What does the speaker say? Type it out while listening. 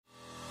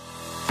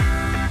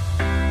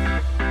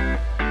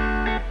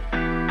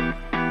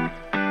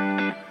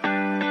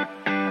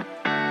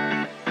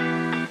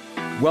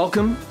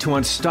Welcome to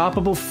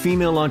Unstoppable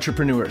Female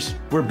Entrepreneurs,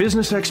 where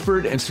business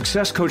expert and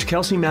success coach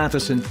Kelsey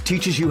Matheson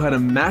teaches you how to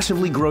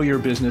massively grow your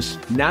business,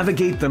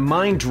 navigate the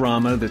mind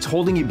drama that's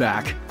holding you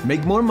back,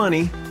 make more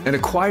money, and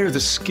acquire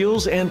the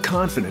skills and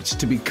confidence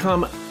to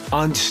become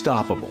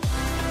unstoppable.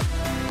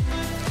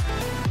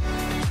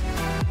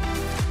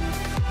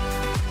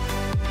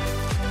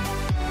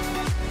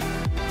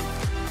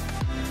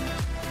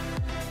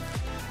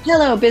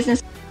 Hello,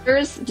 business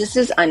owners. This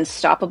is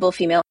Unstoppable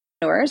Female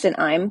Entrepreneurs, and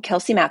I'm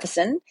Kelsey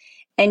Matheson,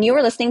 and you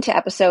are listening to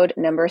episode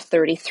number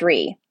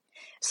 33.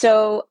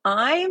 So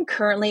I am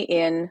currently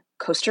in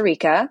Costa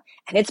Rica,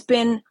 and it's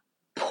been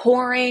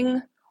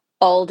pouring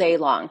all day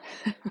long,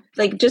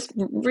 like just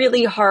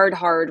really hard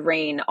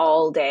rain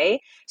all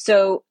day.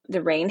 So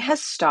the rain has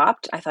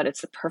stopped. I thought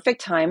it's the perfect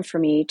time for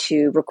me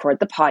to record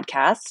the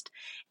podcast.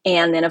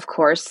 And then, of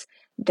course,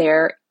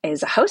 there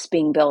is a house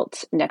being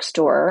built next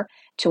door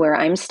to where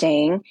I'm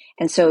staying.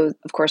 And so,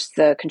 of course,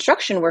 the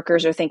construction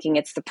workers are thinking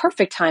it's the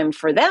perfect time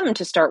for them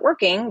to start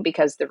working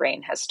because the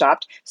rain has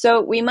stopped.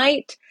 So we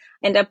might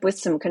end up with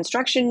some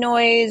construction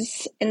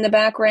noise in the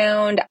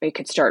background. It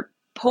could start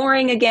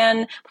pouring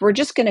again. We're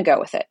just going to go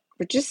with it.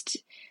 We're just,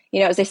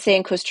 as they say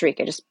in Costa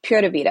Rica, just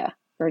pura vida.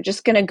 We're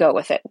just going to go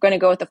with it. We're going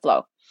to go with the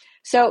flow.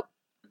 So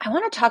I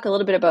want to talk a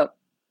little bit about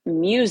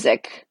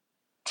music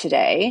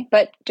today,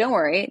 but don't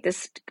worry,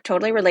 this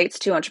totally relates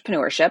to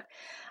entrepreneurship.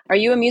 Are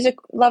you a music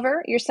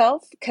lover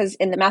yourself? Because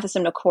in the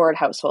Matheson McCord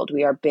household,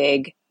 we are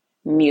big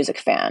music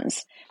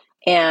fans.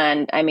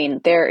 And I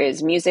mean, there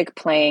is music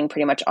playing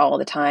pretty much all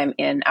the time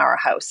in our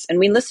house. And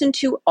we listen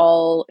to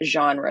all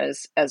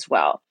genres as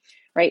well,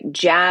 right?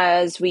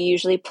 Jazz, we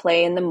usually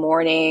play in the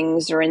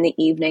mornings or in the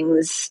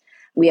evenings.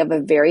 We have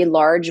a very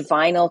large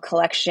vinyl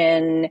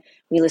collection.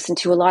 We listen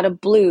to a lot of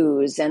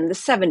blues and the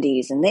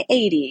 70s and the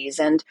 80s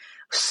and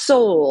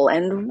soul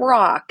and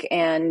rock.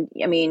 And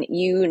I mean,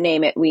 you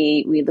name it,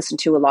 we listen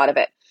to a lot of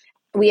it.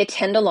 We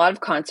attend a lot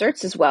of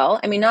concerts as well.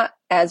 I mean, not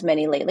as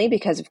many lately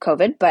because of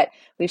COVID, but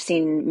we've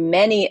seen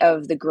many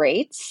of the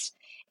greats.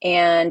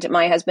 And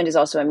my husband is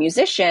also a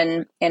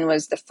musician and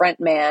was the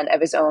front man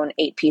of his own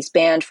 8-piece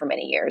band for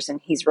many years.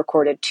 And he's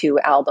recorded 2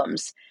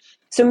 albums.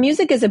 So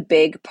music is a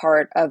big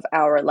part of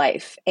our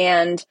life.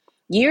 And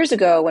years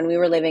ago, when we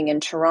were living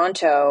in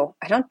Toronto,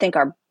 I don't think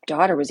our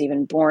daughter was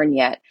even born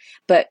yet,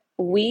 but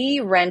we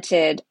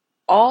rented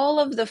all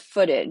of the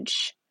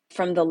footage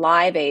from the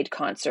Live Aid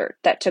concert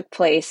that took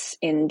place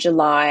in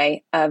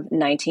July of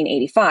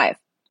 1985.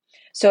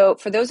 So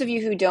for those of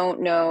you who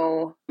don't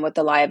know what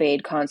the Live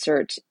Aid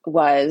concert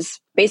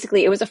was,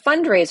 basically it was a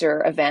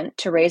fundraiser event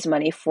to raise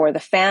money for the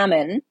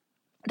famine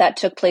that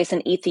took place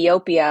in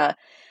Ethiopia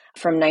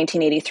from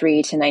 1983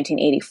 to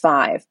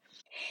 1985.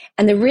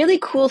 And the really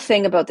cool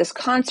thing about this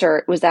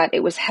concert was that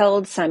it was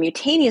held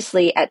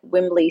simultaneously at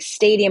Wembley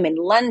Stadium in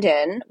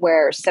London,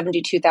 where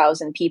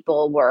 72,000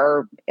 people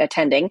were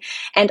attending,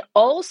 and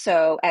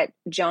also at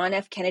John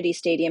F. Kennedy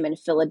Stadium in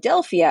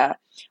Philadelphia,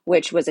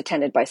 which was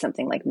attended by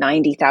something like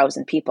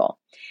 90,000 people.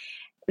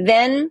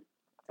 Then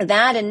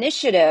that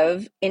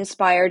initiative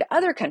inspired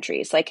other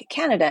countries like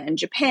Canada and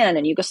Japan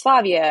and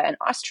Yugoslavia and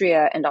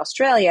Austria and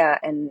Australia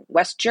and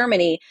West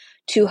Germany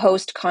to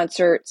host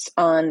concerts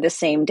on the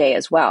same day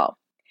as well.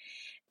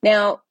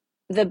 Now,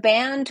 the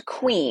band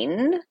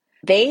Queen,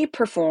 they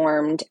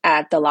performed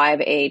at the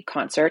Live Aid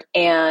concert,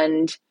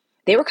 and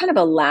they were kind of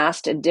a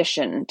last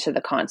addition to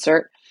the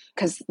concert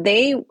because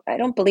I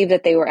don't believe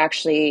that they were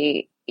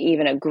actually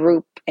even a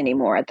group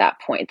anymore at that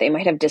point. They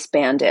might have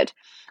disbanded,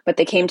 but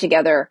they came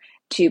together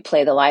to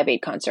play the Live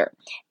Aid concert.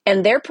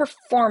 And their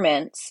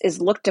performance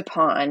is looked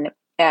upon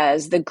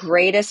as the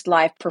greatest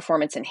live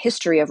performance in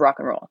history of rock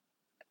and roll.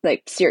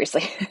 Like,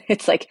 seriously,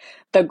 it's like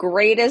the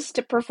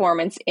greatest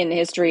performance in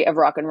history of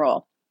rock and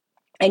roll.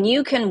 And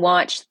you can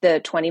watch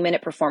the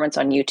 20-minute performance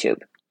on YouTube.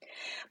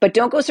 But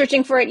don't go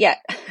searching for it yet.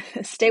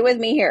 Stay with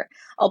me here.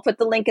 I'll put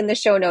the link in the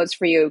show notes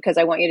for you because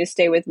I want you to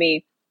stay with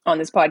me on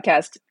this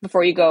podcast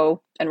before you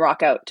go and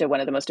rock out to one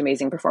of the most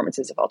amazing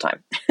performances of all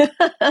time.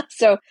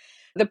 So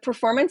the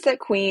performance that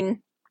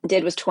Queen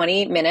did was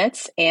 20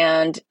 minutes,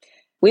 and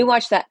we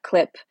watched that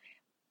clip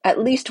at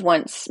least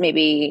once,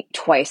 maybe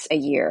twice a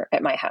year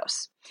at my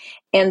house.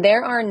 And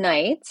there are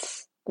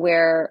nights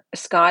where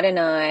Scott and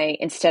I,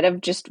 instead of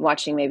just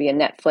watching maybe a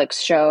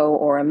Netflix show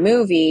or a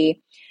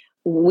movie,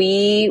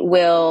 we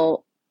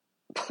will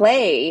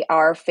play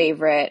our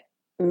favorite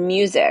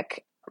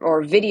music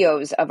or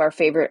videos of our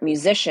favorite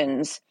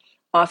musicians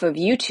off of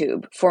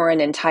YouTube for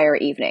an entire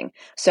evening.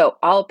 So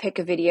I'll pick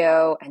a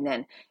video and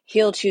then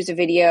he'll choose a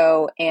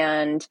video,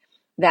 and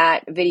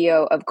that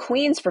video of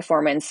Queen's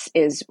performance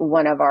is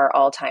one of our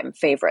all-time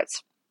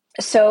favorites.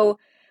 So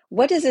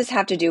what does this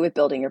have to do with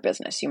building your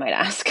business, you might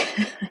ask?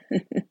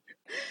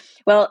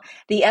 Well,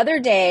 the other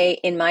day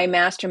in my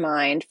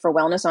mastermind for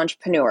wellness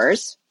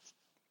entrepreneurs,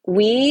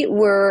 we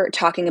were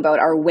talking about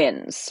our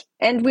wins,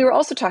 and we were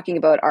also talking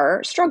about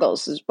our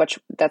struggles.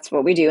 That's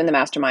what we do in the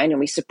mastermind, and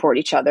we support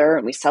each other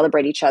and we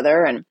celebrate each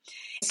other. And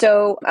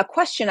so a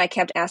question I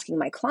kept asking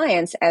my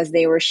clients as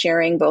they were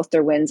sharing both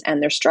their wins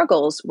and their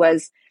struggles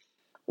was,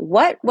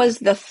 what was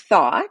the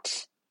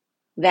thought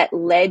that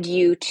led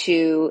you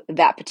to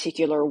that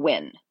particular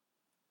win,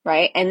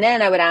 right? And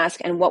then I would ask,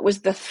 and what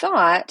was the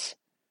thought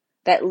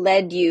that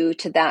led you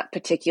to that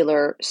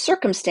particular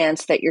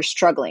circumstance that you're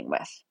struggling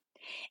with?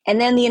 And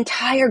then the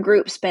entire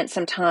group spent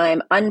some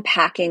time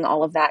unpacking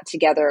all of that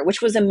together,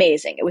 which was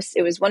amazing.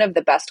 It was one of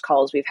the best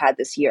calls we've had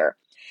this year.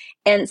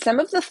 And some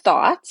of the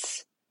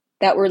thoughts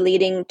that were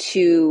leading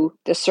to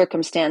the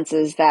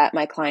circumstances that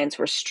my clients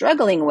were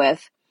struggling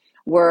with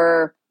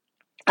were,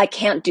 I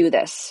can't do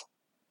this,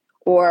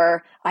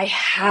 or I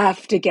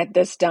have to get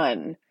this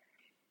done,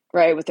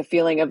 right? With the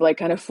feeling of like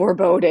kind of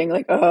foreboding,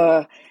 like,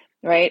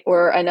 right?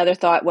 Or another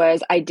thought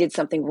was, I did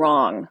something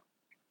wrong.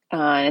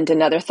 And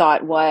another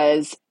thought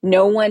was,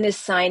 no one is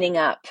signing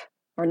up,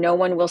 or no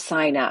one will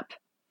sign up.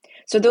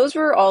 So those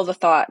were all the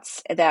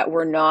thoughts that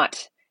were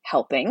not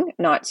helping,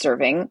 not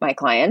serving my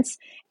clients,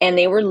 and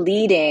they were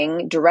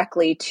leading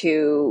directly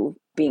to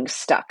being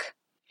stuck,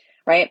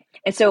 right?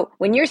 And so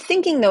when you're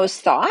thinking those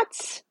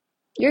thoughts,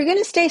 you're going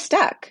to stay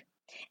stuck.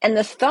 And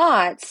the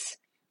thoughts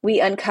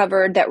we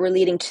uncovered that were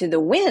leading to the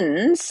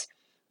wins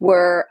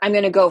were, I'm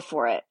going to go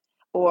for it,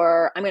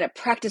 or I'm going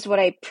to practice what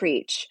I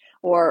preach,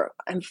 or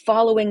I'm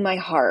following my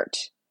heart,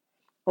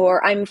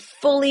 or I'm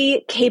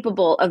fully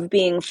capable of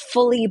being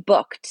fully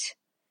booked.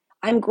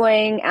 I'm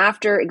going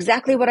after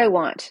exactly what I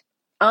want.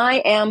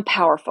 I am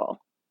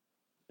powerful.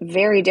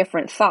 Very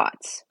different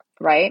thoughts,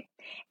 right?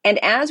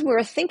 And as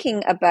we're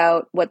thinking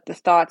about what the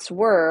thoughts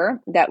were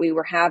that we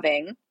were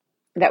having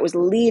that was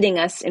leading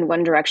us in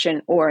one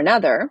direction or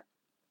another,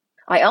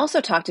 I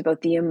also talked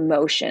about the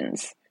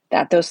emotions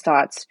that those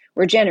thoughts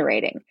were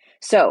generating.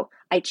 So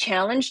I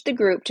challenged the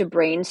group to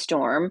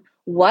brainstorm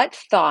what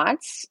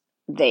thoughts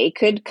they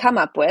could come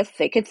up with,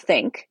 they could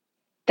think,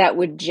 that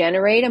would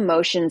generate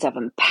emotions of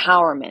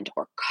empowerment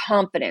or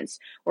confidence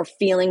or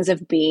feelings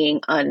of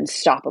being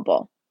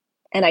unstoppable.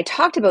 And I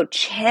talked about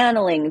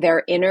channeling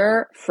their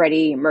inner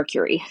Freddie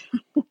Mercury.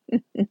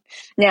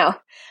 Now,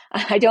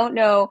 I don't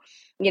know,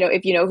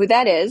 if you know who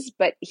that is,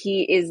 but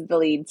he is the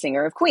lead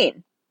singer of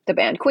Queen, the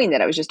band Queen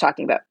that I was just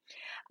talking about.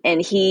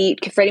 And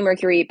Freddie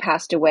Mercury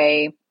passed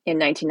away in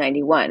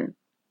 1991.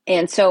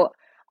 And so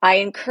I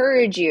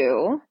encourage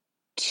you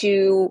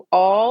to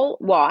all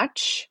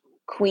watch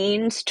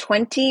Queen's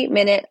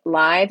 20-minute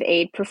Live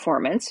Aid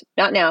performance.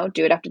 Not now,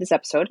 do it after this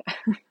episode.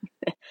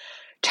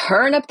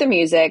 Turn up the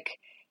music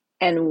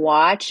and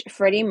watch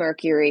Freddie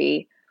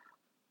Mercury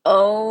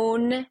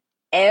own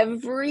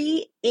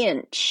every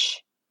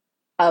inch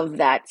of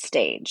that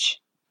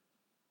stage.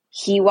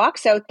 He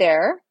walks out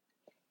there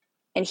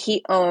and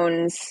he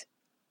owns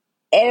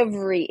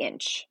every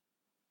inch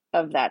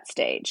of that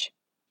stage.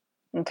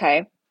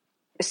 Okay?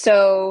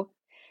 So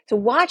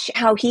watch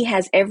how he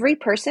has every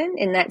person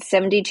in that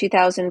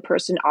 72,000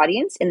 person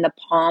audience in the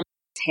palm of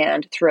his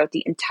hand throughout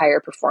the entire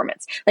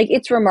performance. Like,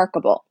 it's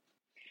remarkable.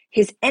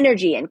 His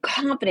energy and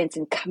confidence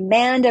and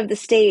command of the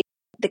stage,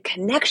 the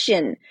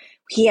connection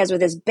he has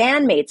with his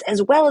bandmates,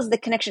 as well as the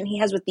connection he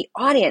has with the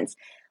audience.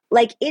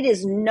 Like, it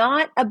is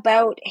not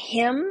about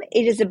him.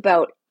 It is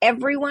about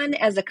everyone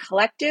as a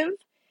collective.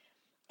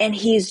 And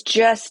he's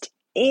just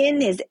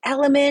in his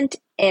element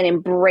and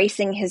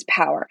embracing his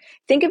power.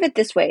 Think of it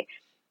this way.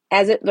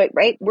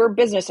 Right? We're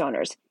business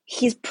owners.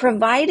 He's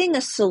providing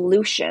a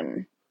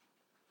solution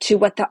to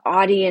what the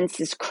audience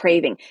is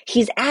craving.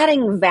 He's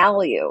adding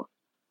value.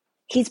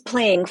 He's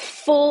playing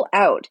full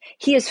out.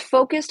 He is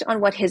focused on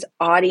what his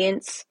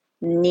audience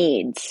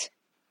needs,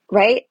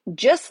 right?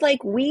 Just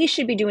like we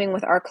should be doing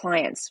with our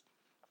clients.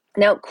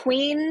 Now,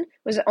 Queen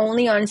was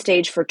only on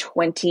stage for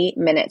 20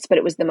 minutes, but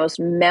it was the most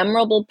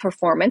memorable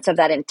performance of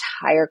that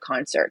entire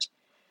concert.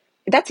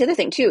 That's the other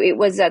thing too. It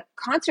was a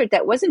concert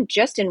that wasn't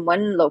just in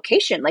one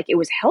location, like it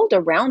was held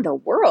around the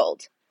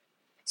world.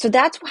 So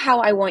that's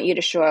how I want you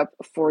to show up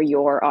for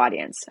your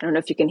audience. I don't know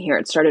if you can hear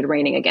it started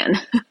raining again.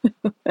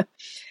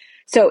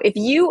 So if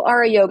you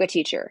are a yoga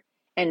teacher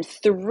and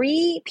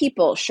 3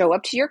 people show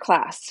up to your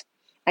class,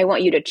 I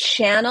want you to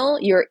channel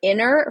your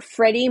inner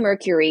Freddie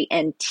Mercury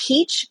and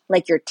teach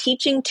like you're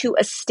teaching to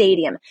a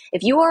stadium.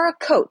 If you are a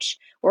coach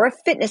or a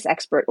fitness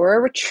expert or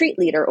a retreat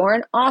leader or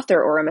an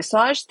author or a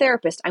massage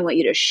therapist, I want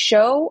you to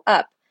show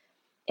up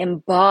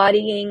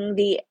embodying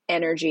the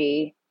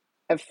energy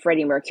of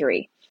Freddie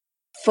Mercury.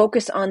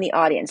 Focus on the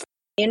audience.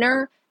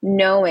 Inner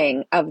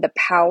knowing of the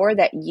power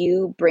that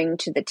you bring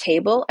to the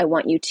table, I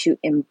want you to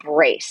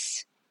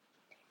embrace.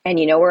 And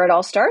you know where it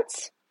all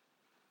starts?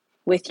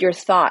 With your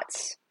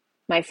thoughts,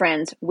 my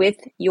friends, with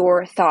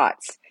your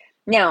thoughts.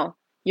 Now,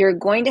 you're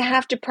going to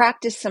have to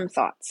practice some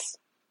thoughts.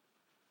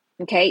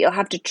 Okay, you'll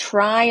have to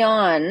try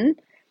on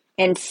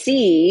and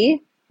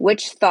see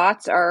which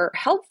thoughts are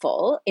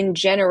helpful in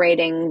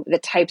generating the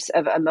types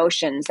of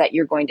emotions that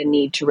you're going to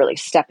need to really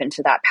step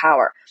into that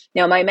power.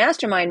 Now, my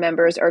mastermind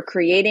members are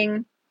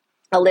creating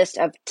a list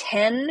of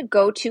 10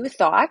 go-to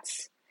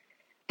thoughts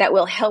that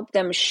will help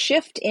them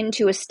shift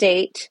into a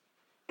state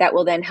that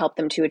will then help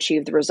them to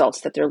achieve the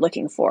results that they're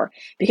looking for.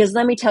 Because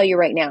let me tell you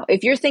right now,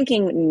 if you're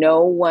thinking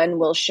no one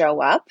will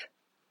show up,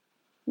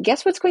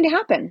 guess what's going to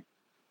happen?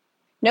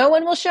 No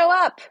one will show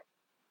up.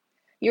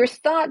 Your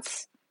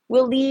thoughts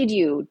will lead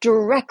you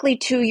directly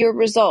to your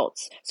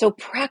results. So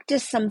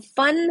practice some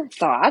fun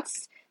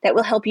thoughts that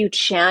will help you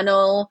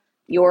channel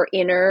your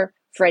inner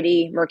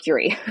Freddie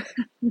Mercury.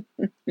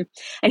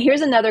 And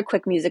here's another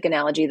quick music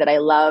analogy that I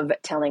love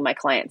telling my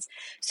clients.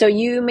 So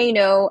you may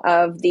know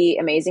of the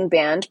amazing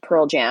band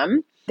Pearl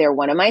Jam. They're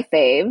one of my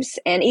faves.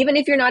 And even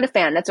if you're not a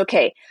fan, that's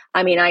okay.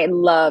 I mean, I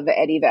love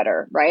Eddie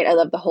Vedder, right? I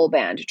love the whole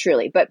band,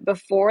 truly. But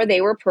before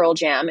they were Pearl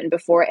Jam and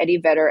before Eddie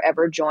Vedder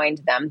ever joined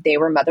them, they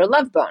were Mother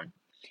Love Bone.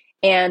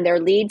 And their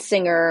lead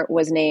singer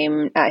was his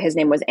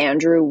name was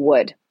Andrew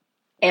Wood.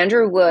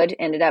 Andrew Wood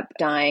ended up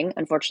dying,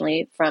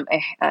 unfortunately, from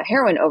a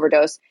heroin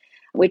overdose,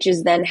 which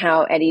is then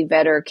how Eddie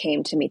Vedder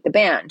came to meet the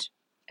band.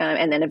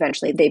 And then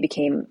eventually they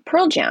became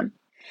Pearl Jam.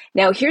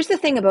 Now, here's the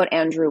thing about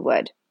Andrew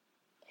Wood.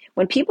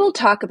 When people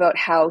talk about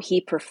how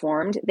he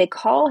performed, they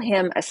call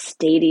him a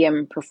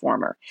stadium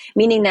performer,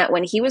 meaning that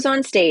when he was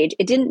on stage,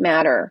 it didn't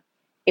matter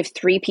if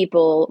 3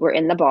 people were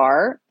in the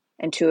bar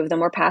and 2 of them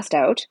were passed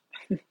out.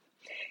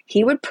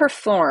 He would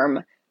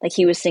perform like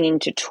he was singing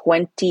to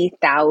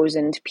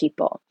 20,000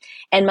 people.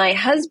 And my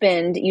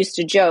husband used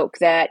to joke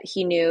that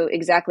he knew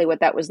exactly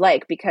what that was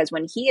like, because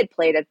when he had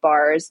played at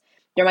bars,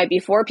 there might be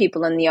 4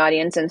 people in the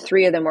audience and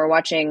 3 of them were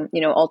watching,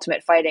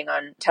 Ultimate Fighting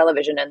on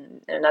television,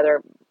 and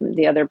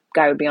the other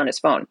guy would be on his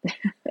phone.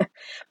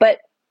 But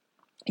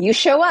you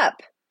show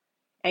up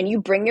and you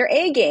bring your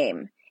A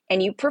game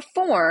and you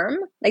perform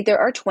like there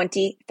are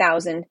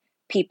 20,000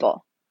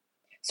 people.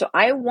 So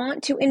I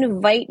want to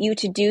invite you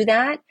to do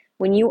that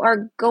when you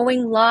are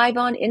going live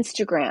on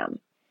Instagram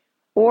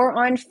or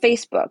on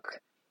Facebook.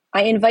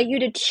 I invite you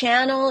to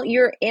channel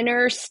your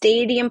inner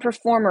stadium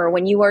performer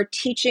when you are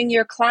teaching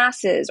your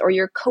classes, or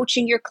you're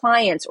coaching your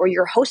clients, or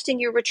you're hosting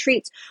your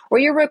retreats, or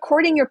you're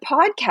recording your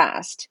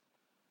podcast,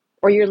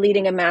 or you're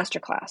leading a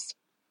masterclass.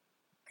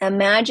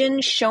 Imagine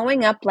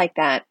showing up like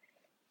that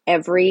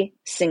every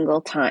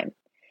single time.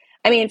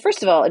 I mean,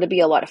 first of all, it'll be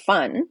a lot of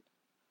fun.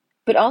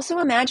 But also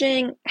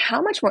imagine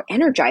how much more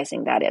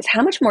energizing that is,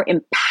 how much more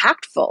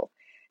impactful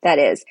that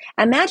is.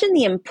 Imagine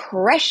the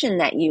impression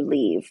that you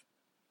leave,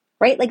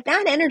 right? Like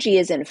that energy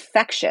is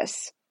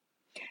infectious.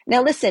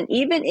 Now listen,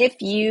 even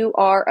if you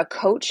are a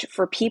coach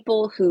for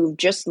people who've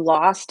just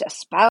lost a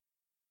spouse,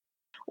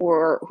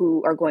 or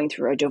who are going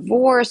through a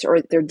divorce,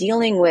 or they're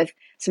dealing with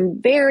some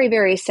very,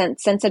 very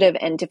sensitive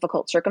and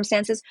difficult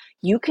circumstances,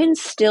 you can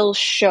still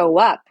show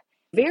up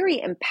very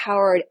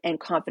empowered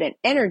and confident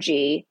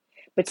energy,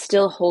 but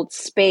still hold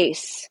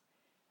space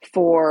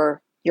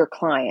for your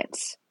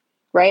clients,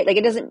 right? Like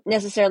it doesn't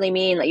necessarily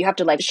mean that you have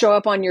to show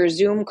up on your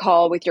Zoom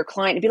call with your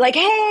client and be like,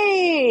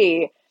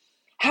 hey,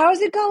 how's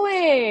it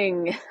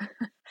going?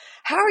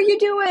 How are you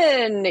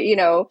doing?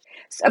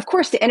 Of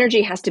course, the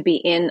energy has to be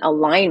in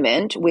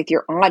alignment with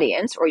your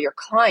audience or your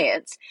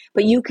clients,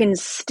 but you can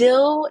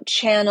still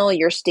channel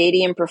your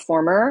stadium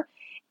performer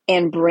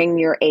and bring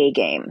your A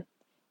game,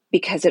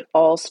 because it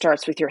all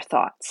starts with your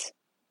thoughts.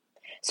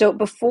 So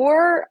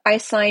before I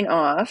sign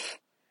off,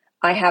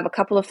 I have a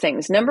couple of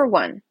things. Number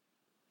 1,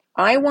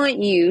 I want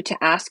you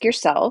to ask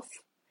yourself,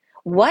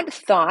 what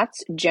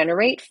thoughts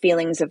generate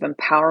feelings of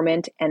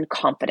empowerment and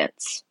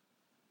confidence?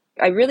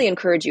 I really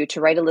encourage you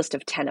to write a list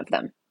of 10 of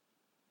them.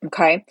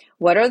 Okay?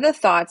 What are the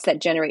thoughts that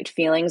generate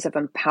feelings of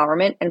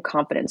empowerment and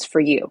confidence for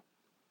you?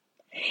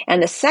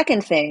 And the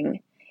second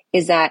thing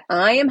is that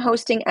I am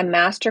hosting a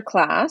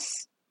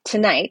masterclass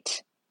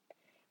tonight,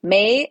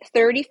 May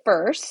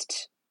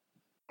 31st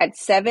at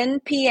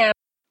 7 p.m.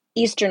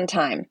 Eastern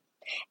Time.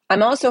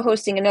 I'm also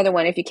hosting another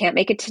one, if you can't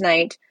make it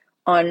tonight,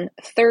 on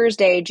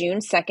Thursday, June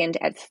 2nd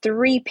at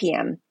 3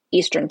 p.m.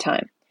 Eastern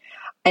Time.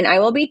 And I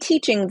will be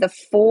teaching the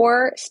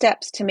 4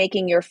 steps to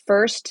making your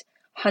first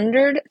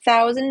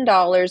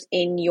 $100,000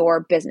 in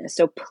your business.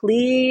 So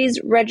please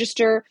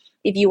register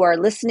if you're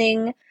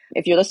listening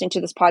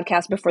to this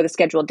podcast before the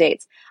scheduled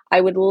dates.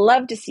 I would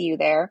love to see you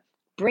there.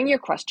 Bring your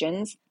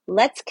questions.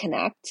 Let's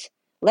connect.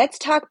 Let's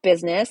talk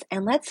business,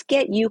 and let's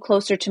get you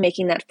closer to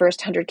making that first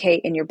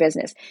 100K in your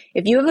business.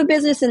 If you have a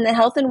business in the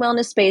health and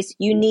wellness space,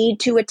 you need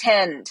to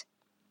attend.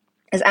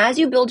 As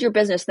you build your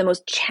business, the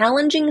most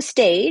challenging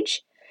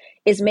stage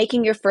is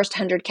making your first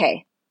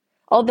 100K.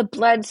 All the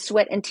blood,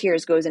 sweat, and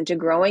tears goes into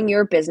growing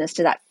your business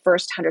to that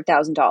first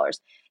 $100,000.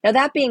 Now,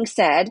 that being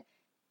said,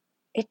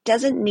 it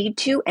doesn't need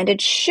to, and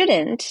it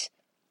shouldn't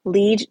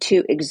lead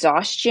to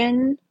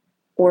exhaustion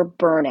or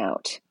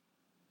burnout.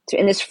 So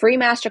in this free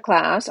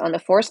masterclass on the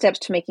 4 steps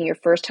to making your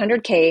first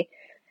 100K,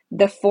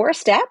 the 4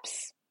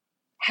 steps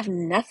have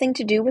nothing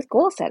to do with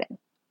goal setting.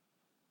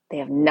 They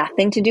have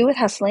nothing to do with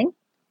hustling,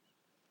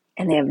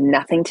 and they have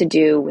nothing to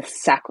do with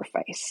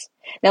sacrifice.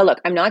 Now, look,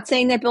 I'm not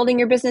saying that building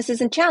your business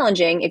isn't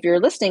challenging. If you're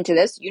listening to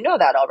this, you know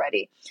that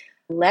already.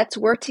 Let's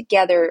work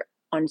together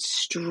on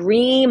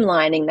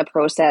streamlining the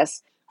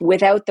process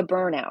without the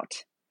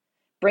burnout.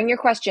 Bring your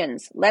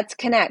questions. Let's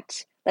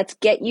connect. Let's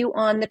get you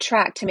on the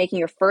track to making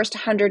your first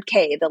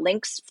 100K. The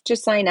links to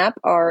sign up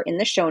are in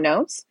the show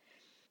notes.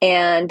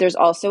 And there's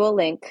also a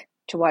link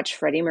to watch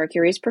Freddie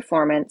Mercury's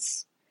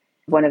performance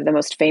one of the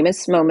most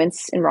famous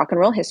moments in rock and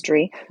roll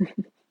history.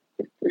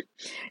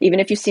 Even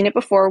if you've seen it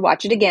before,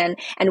 watch it again,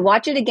 and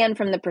watch it again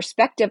from the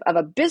perspective of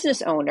a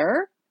business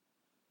owner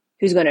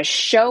who's going to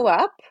show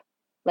up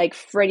like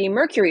Freddie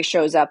Mercury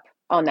shows up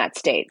on that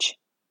stage.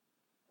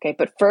 Okay,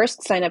 but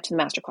first, sign up to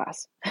the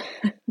masterclass.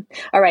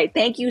 All right,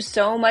 thank you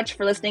so much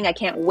for listening. I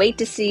can't wait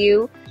to see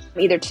you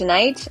either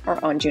tonight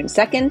or on June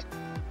 2nd.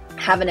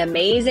 Have an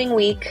amazing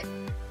week.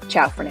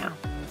 Ciao for now.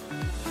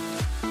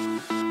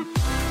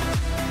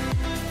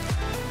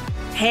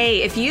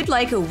 Hey, if you'd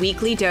like a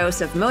weekly dose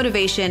of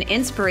motivation,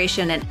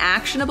 inspiration, and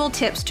actionable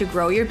tips to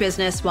grow your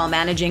business while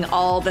managing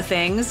all the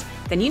things,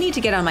 then you need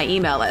to get on my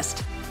email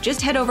list.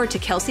 Just head over to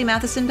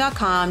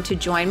kelseymatheson.com to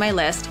join my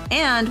list,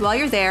 and while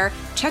you're there,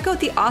 check out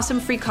the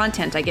awesome free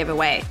content I give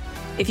away.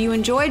 If you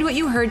enjoyed what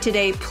you heard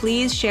today,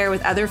 please share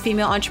with other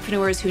female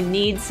entrepreneurs who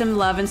need some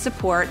love and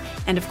support.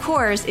 And of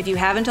course, if you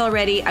haven't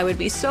already, I would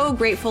be so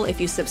grateful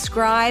if you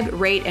subscribe,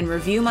 rate, and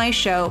review my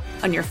show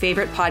on your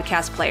favorite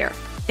podcast player.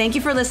 Thank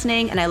you for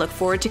listening, and I look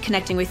forward to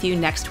connecting with you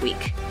next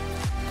week.